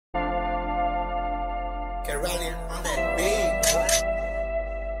Get rally on that beat, boy.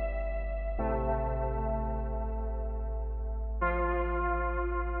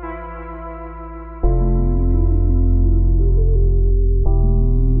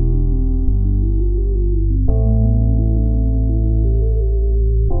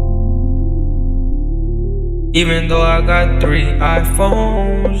 Even though I got 3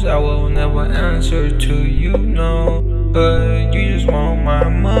 iPhones, I will never answer to you, no. But you just want my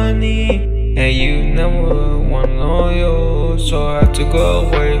money, and you never want loyal. So I had to go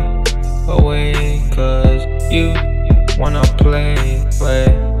away, cause you wanna play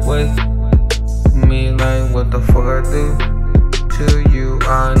with me. Like what the fuck I do to you?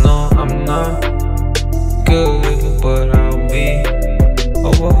 I know I'm not good, but I'll be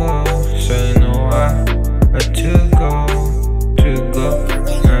over her. Say no, I had to go.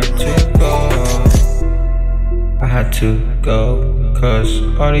 I had to go, cause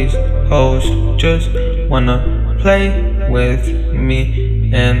all these hoes just wanna play with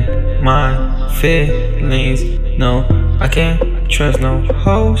me and my feelings. No, I can't trust no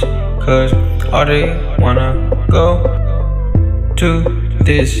hoes, cause all they wanna go to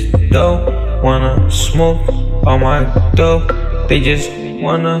this dope, wanna smoke all my dope. They just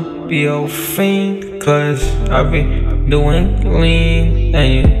wanna be a fiend, cause I be doing lean, and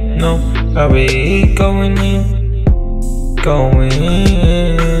you know I be going in.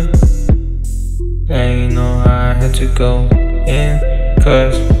 And you know I had to go in,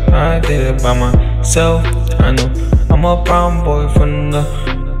 cause I did it by myself. I know I'm a brown boy from the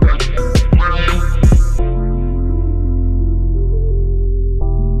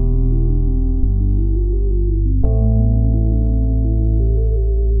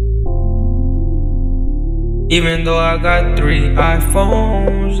Even though I got 3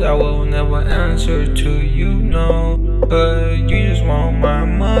 iPhones, I will never answer to you, no. But you just want my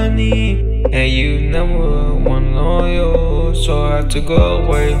money, and you never want loyal. So I had to go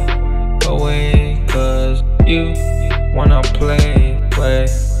away, cause you wanna play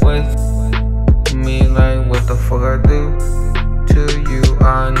with me. Like what the fuck I do to you?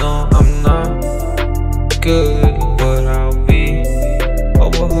 I know I'm not good,